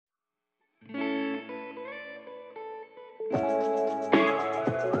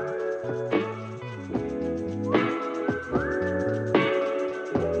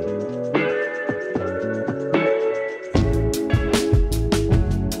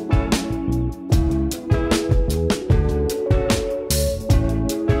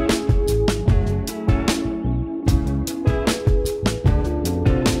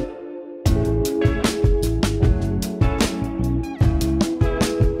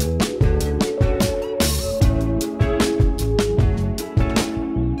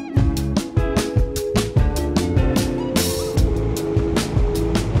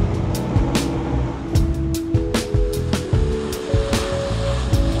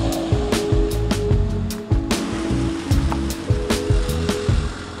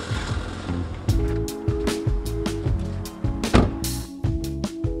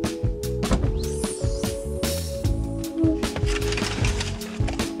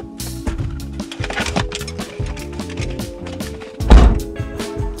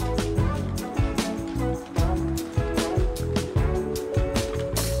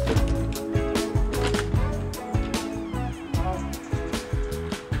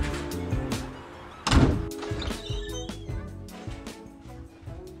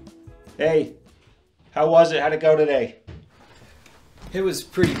Hey, how was it? How'd it go today? It was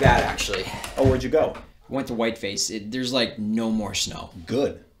pretty bad, actually. Oh, where'd you go? Went to Whiteface. There's like no more snow.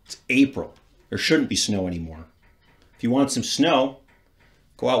 Good. It's April. There shouldn't be snow anymore. If you want some snow,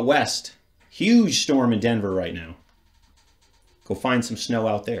 go out west. Huge storm in Denver right now. Go find some snow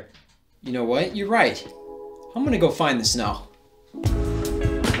out there. You know what? You're right. I'm gonna go find the snow.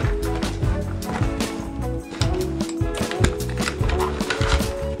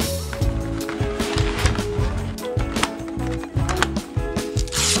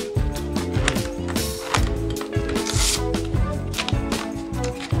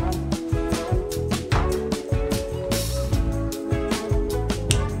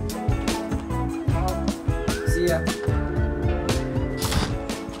 See ya.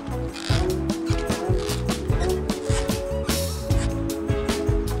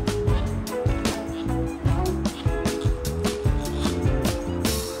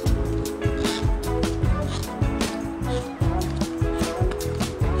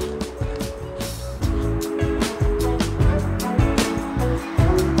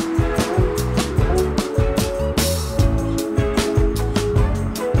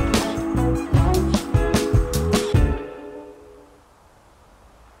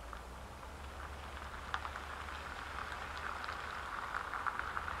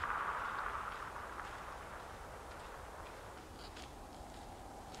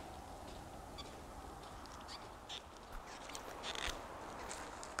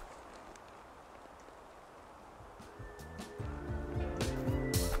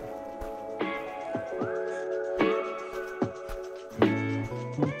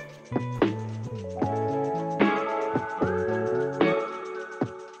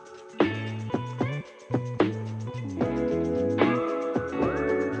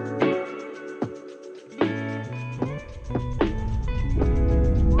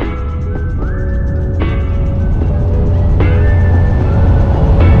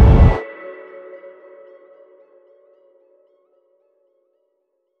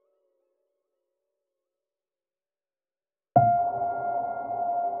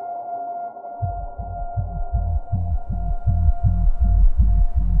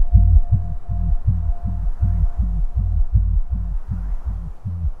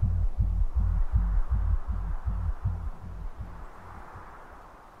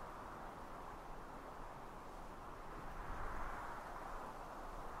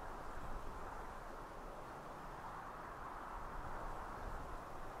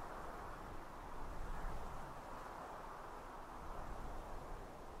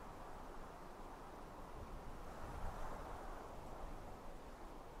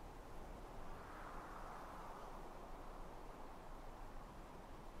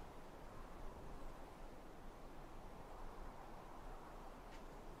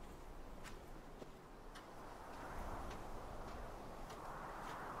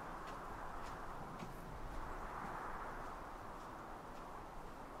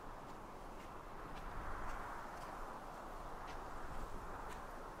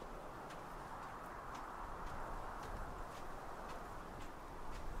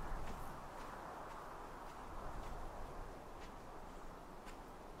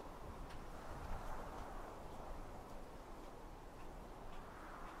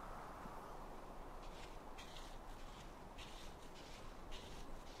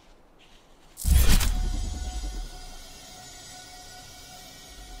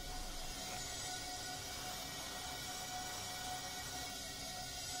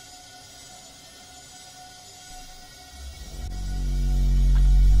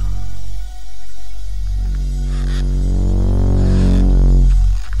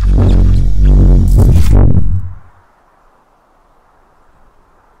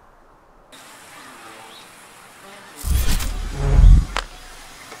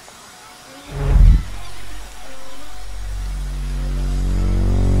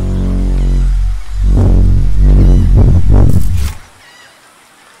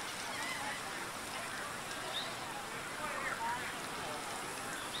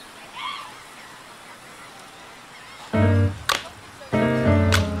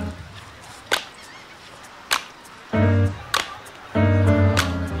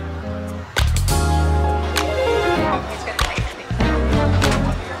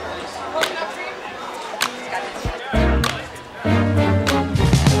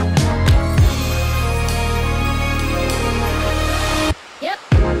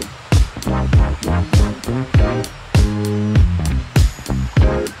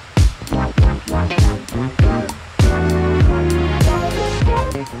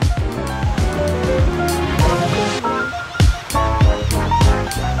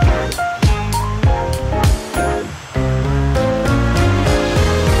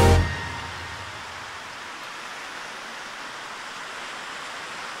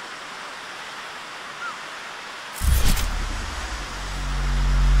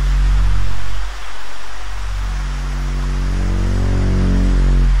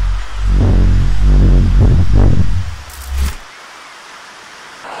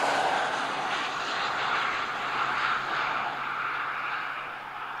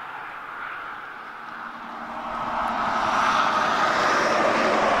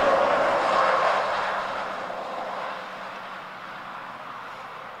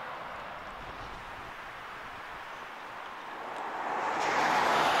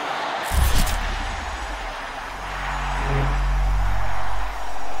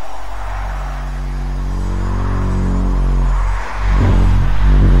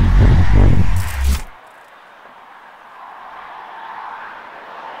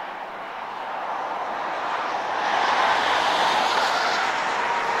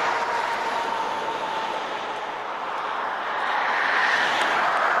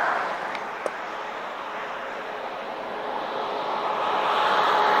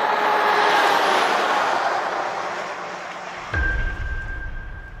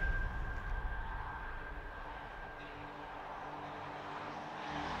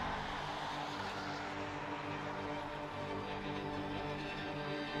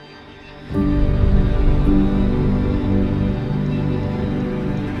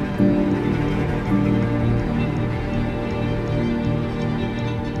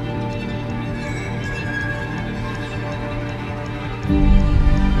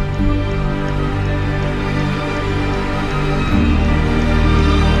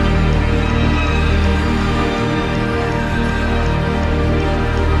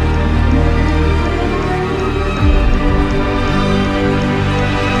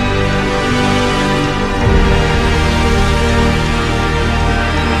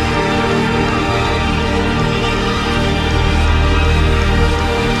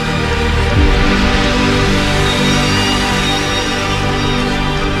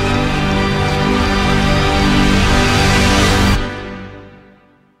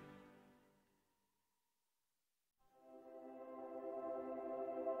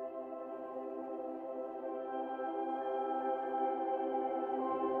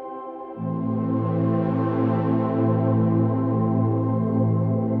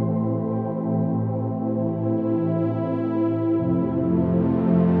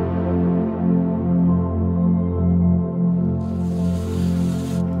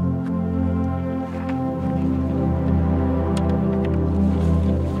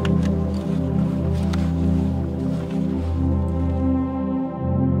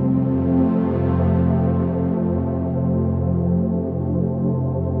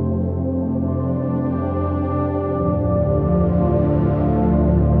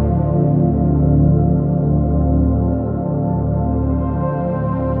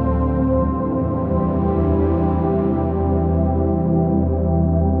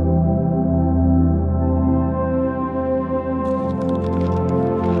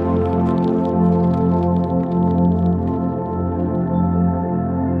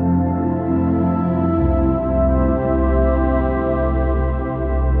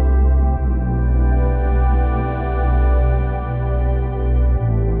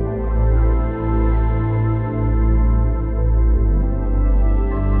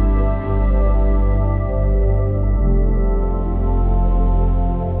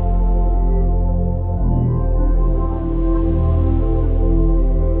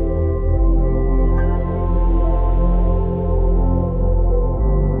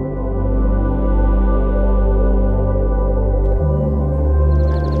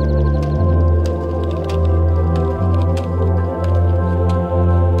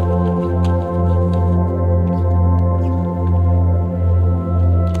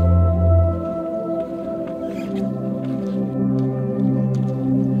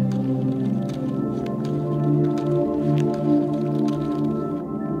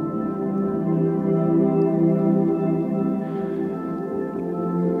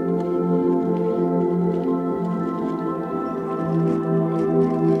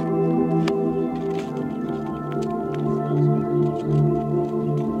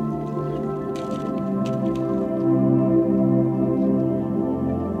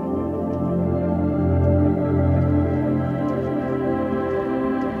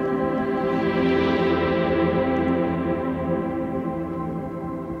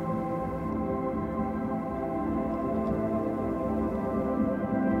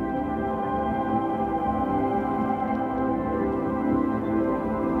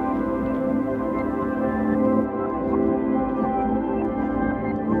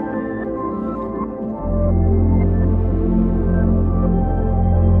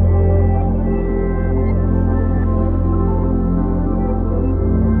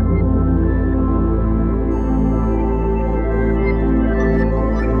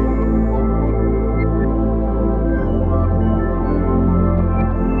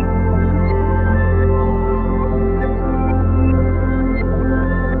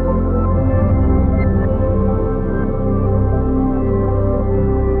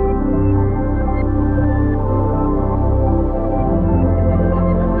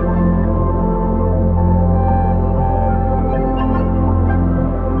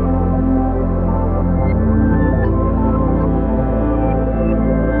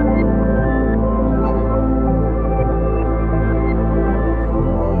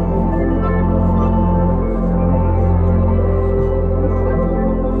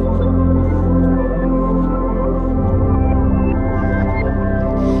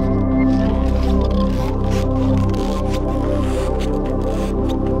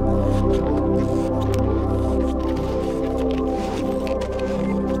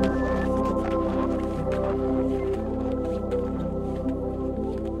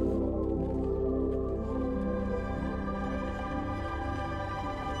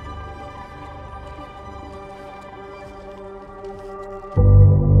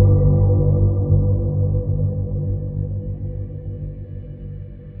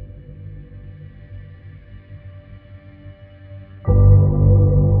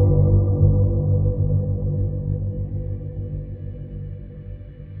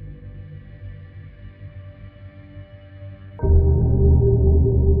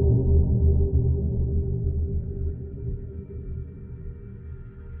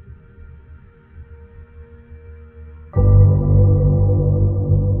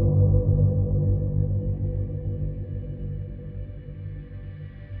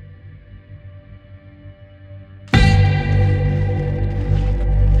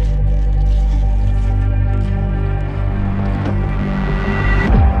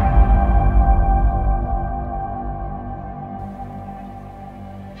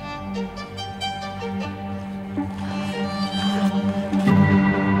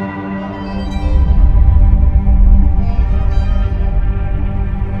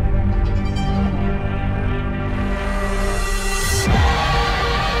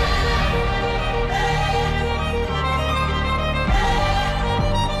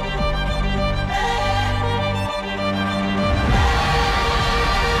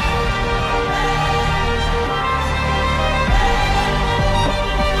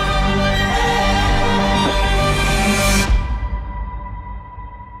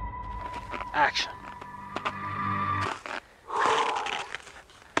 Action.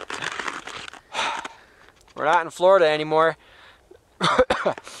 We're not in Florida anymore,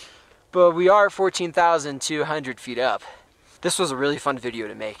 but we are 14,200 feet up. This was a really fun video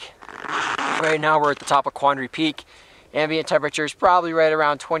to make. Right now we're at the top of Quandary Peak. Ambient temperature is probably right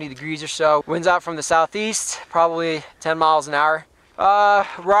around 20 degrees or so. Winds out from the southeast, probably 10 miles an hour.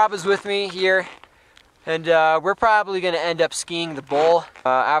 Rob is with me here, and we're probably going to end up skiing the bowl.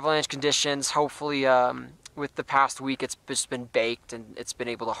 Avalanche conditions, hopefully with the past week it's just been baked and it's been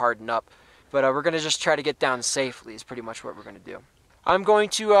able to harden up. But we're going to just try to get down safely is pretty much what we're going to do. I'm going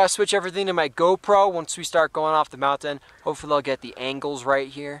to switch everything to my GoPro once we start going off the mountain. Hopefully I'll get the angles right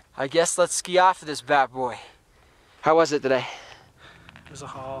here. I guess let's ski off of this bad boy. How was it today? It was a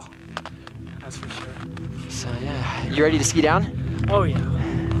haul, that's for sure. So yeah, you ready to ski down? Oh yeah,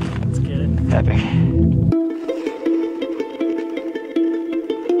 let's get it. Epic.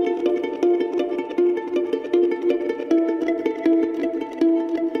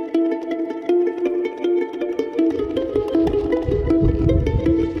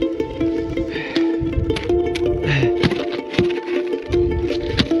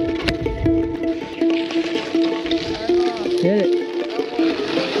 Hit it.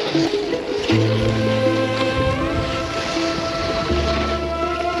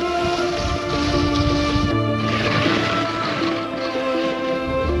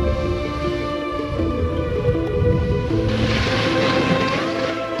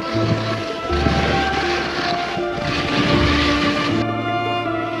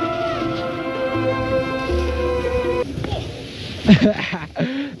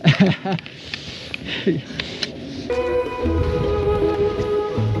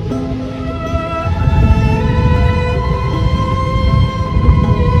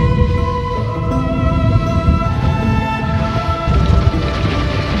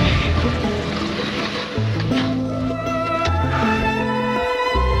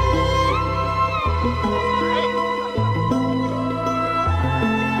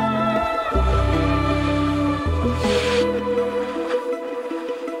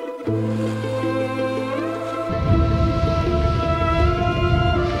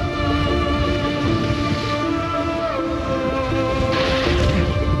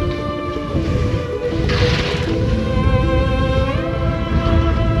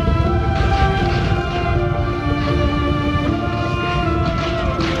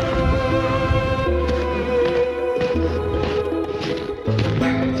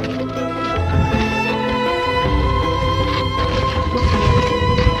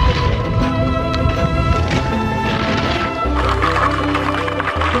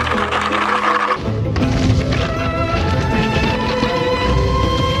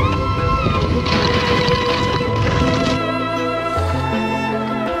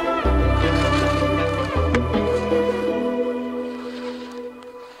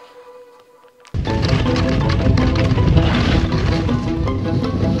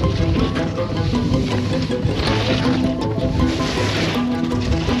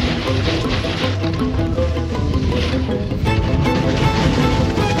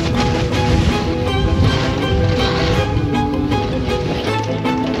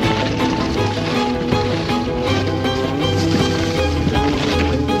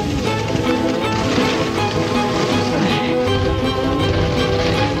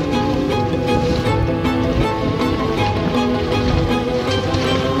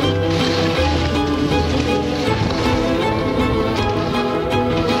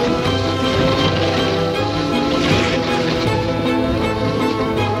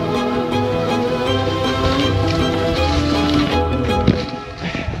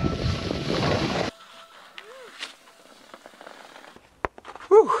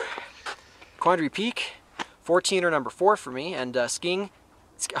 Quandary Peak, 14 or number 4 for me, and skiing,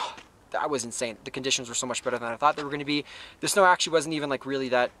 that was insane. The conditions were so much better than I thought they were going to be. The snow actually wasn't even like really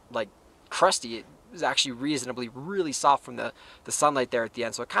that like crusty. It was actually reasonably really soft from the sunlight there at the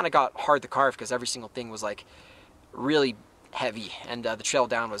end, so it kind of got hard to carve because every single thing was like really heavy, and the trail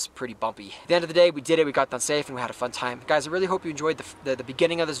down was pretty bumpy. At the end of the day, we did it, we got done safe, and we had a fun time. Guys, I really hope you enjoyed the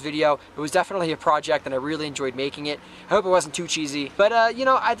beginning of this video. It was definitely a project, and I really enjoyed making it. I hope it wasn't too cheesy, but you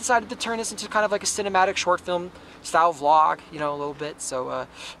know, I decided to turn this into kind of like a cinematic short film style vlog, you know, a little bit. So,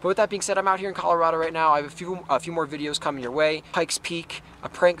 but with that being said, I'm out here in Colorado right now. I have a few more videos coming your way. Pikes Peak, a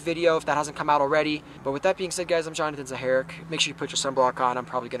prank video if that hasn't come out already. But with that being said, guys, I'm Jonathan Zaharek. Make sure you put your sunblock on. I'm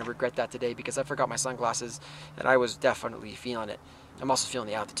probably going to regret that today because I forgot my sunglasses, and I was definitely feeling it. I'm also feeling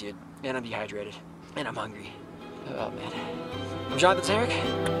the altitude, and I'm dehydrated, and I'm hungry. Oh man. I'm Jonathan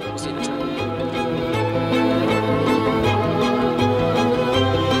Zaharek. We'll see you next time.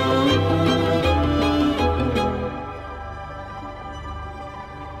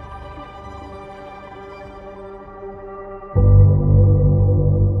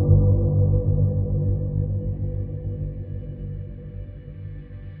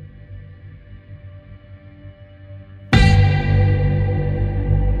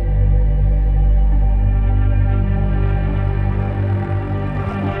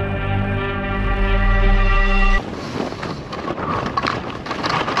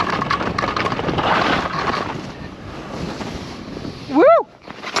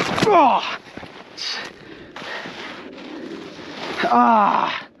 Oh!